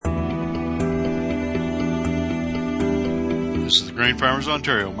This is the Grain Farmers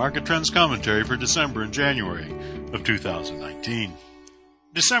Ontario Market Trends Commentary for December and January of 2019.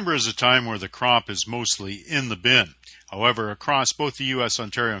 December is a time where the crop is mostly in the bin. However, across both the U.S.,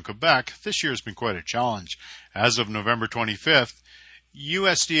 Ontario, and Quebec, this year has been quite a challenge. As of November 25th,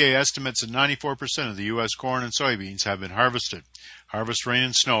 USDA estimates that 94% of the U.S. corn and soybeans have been harvested. Harvest rain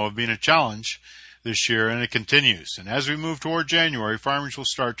and snow have been a challenge this year, and it continues. And as we move toward January, farmers will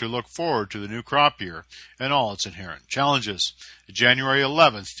start to look forward to the new crop year and all its inherent challenges. The January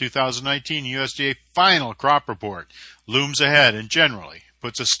 11th, 2019 USDA final crop report looms ahead and generally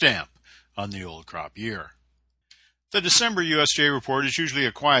puts a stamp on the old crop year. The December USDA report is usually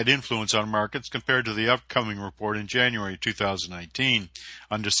a quiet influence on markets compared to the upcoming report in January 2019.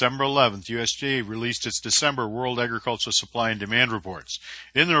 On December 11th, USDA released its December World Agricultural Supply and Demand reports.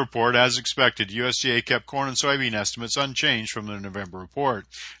 In the report, as expected, USDA kept corn and soybean estimates unchanged from the November report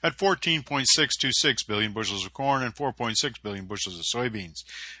at 14.626 billion bushels of corn and 4.6 billion bushels of soybeans.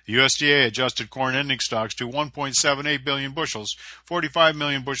 The USDA adjusted corn ending stocks to 1.78 billion bushels, 45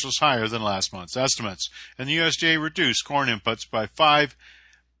 million bushels higher than last month's estimates, and the USDA reduced corn inputs by 5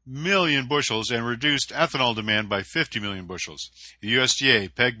 million bushels and reduced ethanol demand by 50 million bushels. The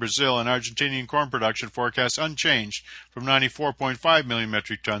USDA pegged Brazil and Argentinian corn production forecasts unchanged from 94.5 million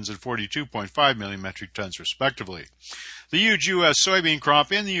metric tons and 42.5 million metric tons respectively. The huge U.S. soybean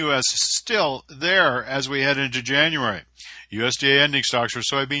crop in the U.S. is still there as we head into January. USDA ending stocks for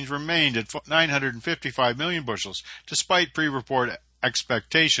soybeans remained at 955 million bushels despite pre-report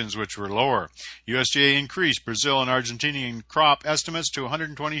expectations, which were lower. USDA increased Brazil and Argentinian crop estimates to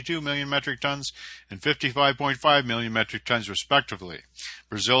 122 million metric tons and 55.5 million metric tons respectively.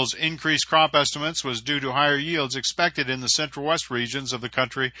 Brazil's increased crop estimates was due to higher yields expected in the central west regions of the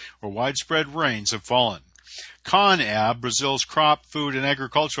country where widespread rains have fallen. CONAB, Brazil's Crop, Food, and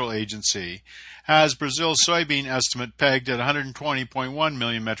Agricultural Agency, has Brazil's soybean estimate pegged at 120.1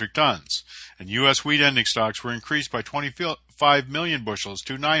 million metric tons, and U.S. wheat ending stocks were increased by 25 million bushels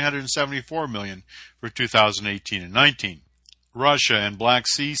to 974 million for 2018 and 19. Russia and Black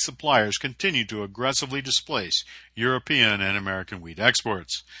Sea suppliers continue to aggressively displace European and American wheat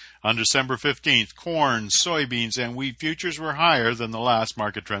exports. On December 15th, corn, soybeans, and wheat futures were higher than the last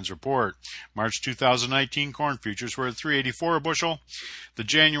Market Trends report. March 2019 corn futures were at $3.84 a bushel. The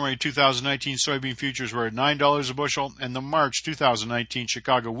January 2019 soybean futures were at $9 a bushel, and the March 2019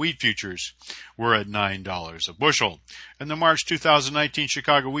 Chicago wheat futures were at $9 a bushel. And the March 2019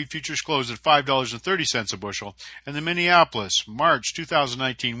 Chicago wheat futures closed at $5.30 a bushel, and the Minneapolis March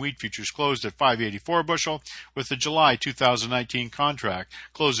 2019 wheat futures closed at $5.84 a bushel, with the July 2019 contract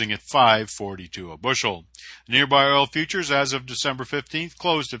closing at $5.42 a bushel. The nearby oil futures as of December 15th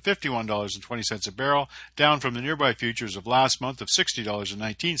closed at $51.20 a barrel, down from the nearby futures of last month of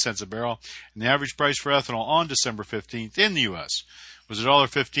 $60.19 a barrel, and the average price for ethanol on December 15th in the U.S. was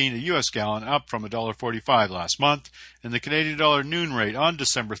 $1.15 a U.S. gallon, up from $1.45 last month, and the Canadian dollar noon rate on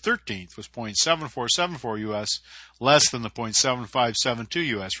December 13th was 0.7474 U.S., less than the 0.7572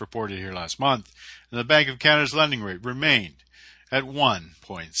 U.S. reported here last month, and the Bank of Canada's lending rate remained at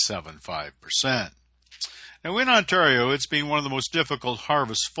 1.75%. Now in Ontario, it's been one of the most difficult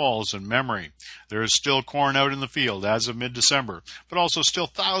harvest falls in memory. There is still corn out in the field as of mid-December, but also still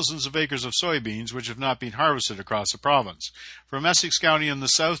thousands of acres of soybeans which have not been harvested across the province. From Essex County in the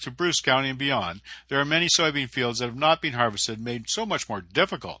south to Bruce County and beyond, there are many soybean fields that have not been harvested, made so much more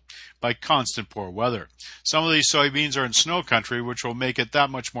difficult by constant poor weather. Some of these soybeans are in snow country, which will make it that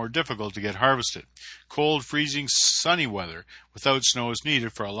much more difficult to get harvested. Cold, freezing, sunny weather without snow is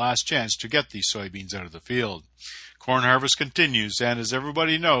needed for a last chance to get these soybeans out of the field. Corn harvest continues, and as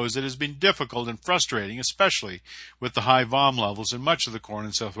everybody knows, it has been difficult and frustrating, especially with the high VOM levels in much of the corn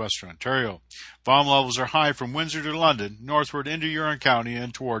in southwestern Ontario. VOM levels are high from Windsor to London, northward into Huron County,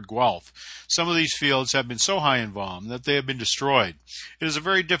 and toward Guelph. Some of these fields have been so high in VOM that they have been destroyed. It is a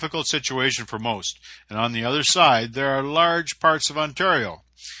very difficult situation for most, and on the other side, there are large parts of Ontario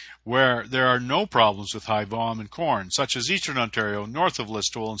where there are no problems with high VOM in corn, such as eastern Ontario, north of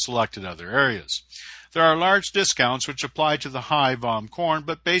Listowel, and selected other areas. There are large discounts which apply to the high VOM corn,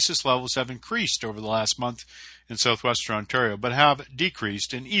 but basis levels have increased over the last month in southwestern Ontario, but have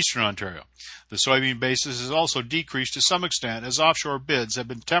decreased in eastern Ontario. The soybean basis has also decreased to some extent as offshore bids have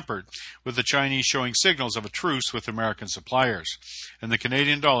been tempered, with the Chinese showing signals of a truce with American suppliers. And the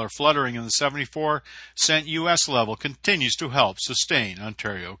Canadian dollar fluttering in the 74-cent U.S. level continues to help sustain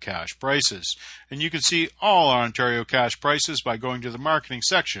Ontario cash prices. And you can see all our Ontario cash prices by going to the marketing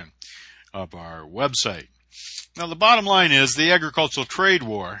section of our website. Now, the bottom line is the agricultural trade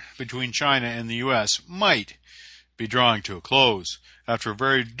war between China and the U.S. might be drawing to a close. After a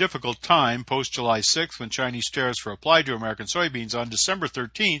very difficult time post-July 6th when Chinese tariffs were applied to American soybeans, on December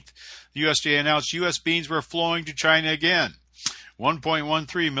 13th, the USDA announced U.S. beans were flowing to China again.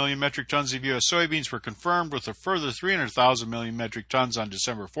 1.13 million metric tons of U.S. soybeans were confirmed, with a further 300,000 million metric tons on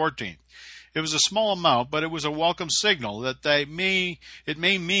December 14th. It was a small amount, but it was a welcome signal that it may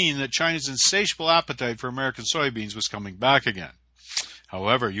mean that China's insatiable appetite for American soybeans was coming back again.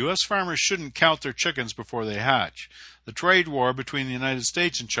 However, U.S. farmers shouldn't count their chickens before they hatch. The trade war between the United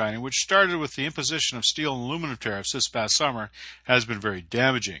States and China, which started with the imposition of steel and aluminum tariffs this past summer, has been very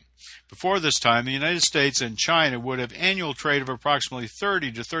damaging. Before this time, the United States and China would have annual trade of approximately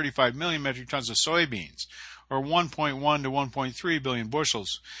 30 to 35 million metric tons of soybeans, or 1.1 to 1.3 billion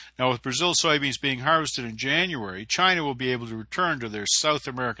bushels. Now, with Brazil soybeans being harvested in January, China will be able to return to their South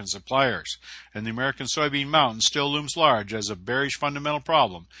American suppliers, and the American soybean mountain still looms large as a bearish fundamental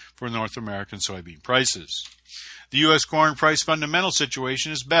problem for North American soybean prices. The U.S. corn price fundamental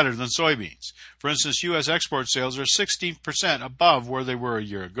situation is better than soybeans. For instance, U.S. export sales are 16% above where they were a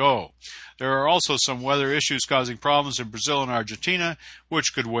year ago. There are also some weather issues causing problems in Brazil and Argentina,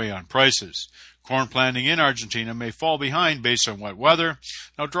 which could weigh on prices. Corn planting in Argentina may fall behind based on wet weather.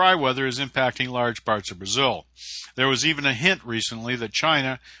 Now, dry weather is impacting large parts of Brazil. There was even a hint recently that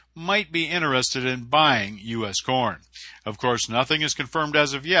China might be interested in buying U.S. corn. Of course, nothing is confirmed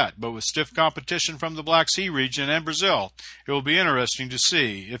as of yet, but with stiff competition from the Black Sea region and Brazil, it will be interesting to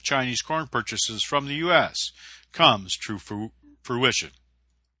see if Chinese corn purchases from the U.S. comes to fruition.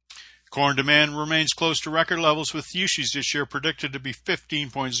 Corn demand remains close to record levels, with usage this year predicted to be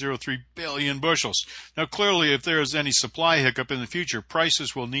 15.03 billion bushels. Now, clearly, if there is any supply hiccup in the future,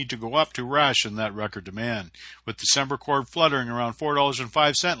 prices will need to go up to ration that record demand. With December corn fluttering around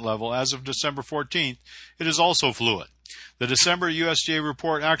 $4.05 level as of December 14th, it is also fluid. The December USDA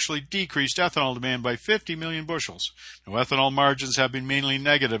report actually decreased ethanol demand by 50 million bushels. Now, ethanol margins have been mainly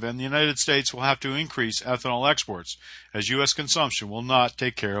negative, and the United States will have to increase ethanol exports, as U.S. consumption will not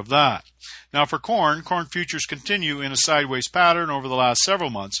take care of that. Now, for corn futures continue in a sideways pattern over the last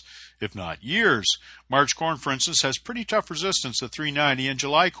several months, if not years. March corn, for instance, has pretty tough resistance at $3.90, and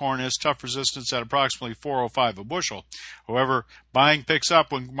July corn has tough resistance at approximately $4.05 a bushel. However, buying picks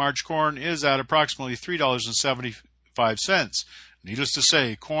up when March corn is at approximately $3.75. Needless to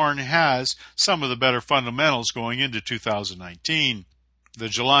say, corn has some of the better fundamentals going into 2019. The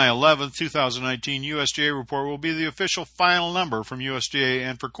July 11, 2019 USDA report will be the official final number from USDA,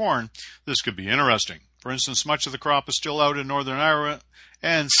 and for corn, this could be interesting. For instance, much of the crop is still out in northern Iowa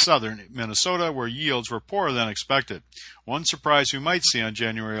and southern Minnesota, where yields were poorer than expected. One surprise we might see on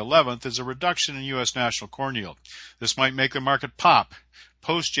January 11th is a reduction in U.S. national corn yield. This might make the market pop.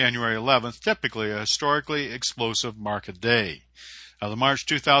 Post-January 11th, typically a historically explosive market day. Now, the March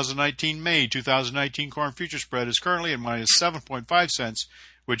 2019-May 2019 corn future spread is currently at minus 7.5 cents,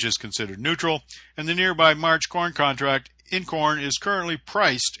 which is considered neutral, and the nearby March corn contract in corn is currently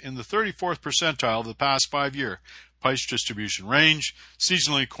priced in the 34th percentile of the past 5-year price distribution range.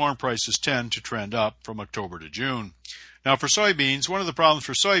 Seasonally, corn prices tend to trend up from October to June. Now, for soybeans, one of the problems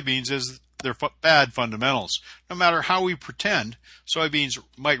for soybeans is their bad fundamentals. No matter how we pretend, soybeans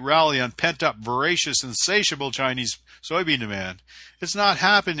might rally on pent-up, voracious, insatiable Chinese soybean demand. It's not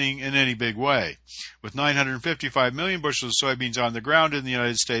happening in any big way. With 955 million bushels of soybeans on the ground in the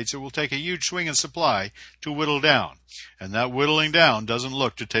United States, it will take a huge swing in supply to whittle down, and that whittling down doesn't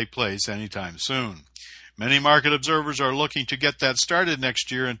look to take place anytime soon. Many market observers are looking to get that started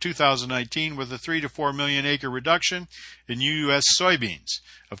next year in 2019 with a 3 to 4 million acre reduction in U.S. soybeans.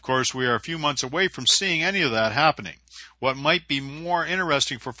 Of course, we are a few months away from seeing any of that happening. What might be more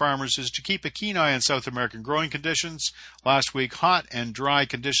interesting for farmers is to keep a keen eye on South American growing conditions. Last week, hot and dry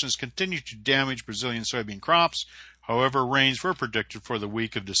conditions continued to damage Brazilian soybean crops. However, rains were predicted for the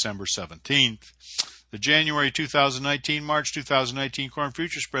week of December 17th. The January 2019, March 2019 corn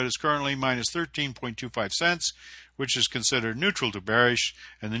future spread is currently minus 13.25 cents, which is considered neutral to bearish,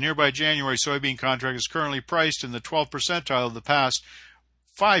 and the nearby January soybean contract is currently priced in the 12th percentile of the past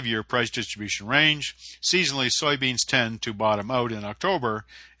 5-year price distribution range. Seasonally, soybeans tend to bottom out in October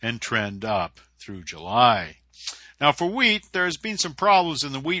and trend up through July. Now, for wheat, there has been some problems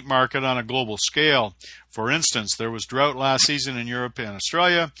in the wheat market on a global scale. For instance, there was drought last season in Europe and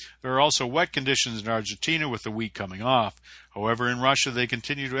Australia. There are also wet conditions in Argentina with the wheat coming off. However, in Russia, they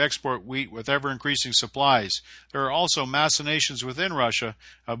continue to export wheat with ever-increasing supplies. There are also machinations within Russia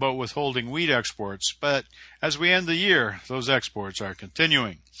about withholding wheat exports, but as we end the year, those exports are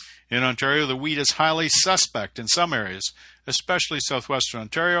continuing. In Ontario, the wheat is highly suspect in some areas, especially southwestern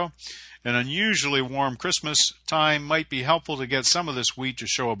Ontario, An unusually warm Christmas time might be helpful to get some of this wheat to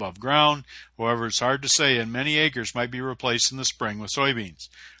show above ground. However, it's hard to say, and many acres might be replaced in the spring with soybeans.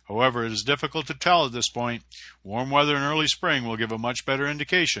 However, it is difficult to tell at this point. Warm weather in early spring will give a much better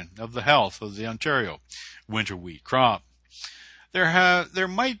indication of the health of the Ontario winter wheat crop. There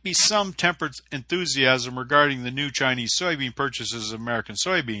might be some tempered enthusiasm regarding the new Chinese soybean purchases of American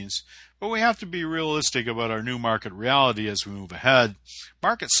soybeans, but we have to be realistic about our new market reality as we move ahead.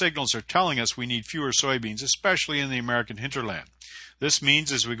 Market signals are telling us we need fewer soybeans, especially in the American hinterland. This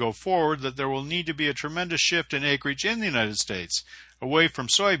means as we go forward that there will need to be a tremendous shift in acreage in the United States away from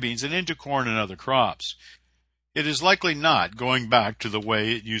soybeans and into corn and other crops. It is likely not going back to the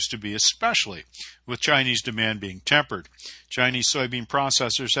way it used to be, especially with Chinese demand being tempered. Chinese soybean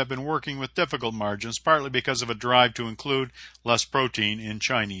processors have been working with difficult margins, partly because of a drive to include less protein in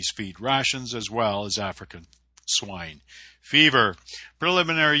Chinese feed rations as well as African swine fever.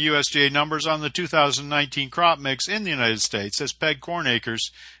 Preliminary USDA numbers on the 2019 crop mix in the United States has pegged corn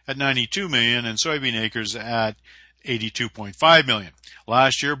acres at 92 million and soybean acres at 82.5 million.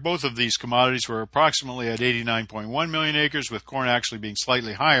 Last year, both of these commodities were approximately at 89.1 million acres, with corn actually being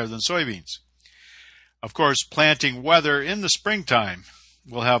slightly higher than soybeans. Of course, planting weather in the springtime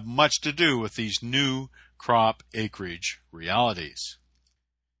will have much to do with these new crop acreage realities.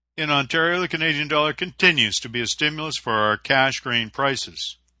 In Ontario, the Canadian dollar continues to be a stimulus for our cash grain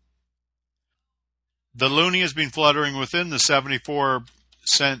prices. The loonie has been fluttering within the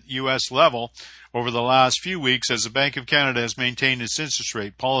 74-cent U.S. level over the last few weeks as the Bank of Canada has maintained its interest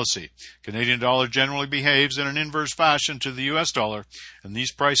rate policy. Canadian dollar generally behaves in an inverse fashion to the U.S. dollar, and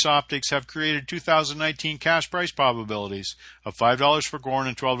these price optics have created 2019 cash price probabilities of $5 for corn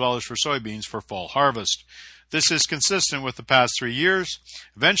and $12 for soybeans for fall harvest. This is consistent with the past 3 years.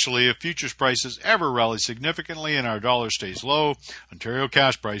 Eventually, if futures prices ever rally significantly and our dollar stays low, Ontario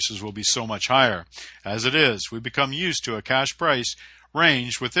cash prices will be so much higher. As it is, we become used to a cash price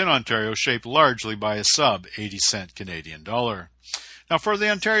range within Ontario shaped largely by a sub 80-cent Canadian dollar. Now, for the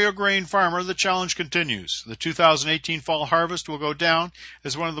Ontario grain farmer, the challenge continues. The 2018 fall harvest will go down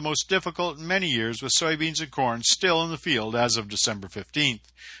as one of the most difficult in many years, with soybeans and corn still in the field as of December 15th.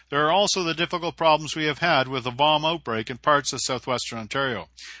 There are also the difficult problems we have had with the VOM outbreak in parts of southwestern Ontario.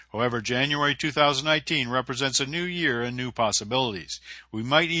 However, January 2019 represents a new year and new possibilities. We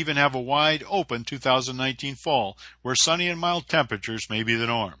might even have a wide open 2019 fall where sunny and mild temperatures may be the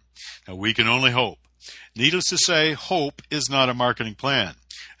norm. Now, we can only hope. Needless to say, hope is not a marketing plan,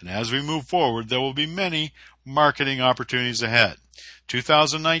 and as we move forward, there will be many marketing opportunities ahead.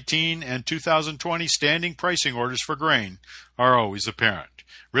 2019 and 2020 standing pricing orders for grain are always apparent.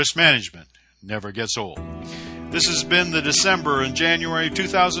 Risk management never gets old. This has been the December and January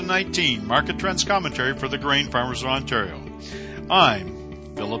 2019 Market Trends Commentary for the Grain Farmers of Ontario.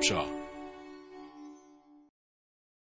 I'm Philip Shaw.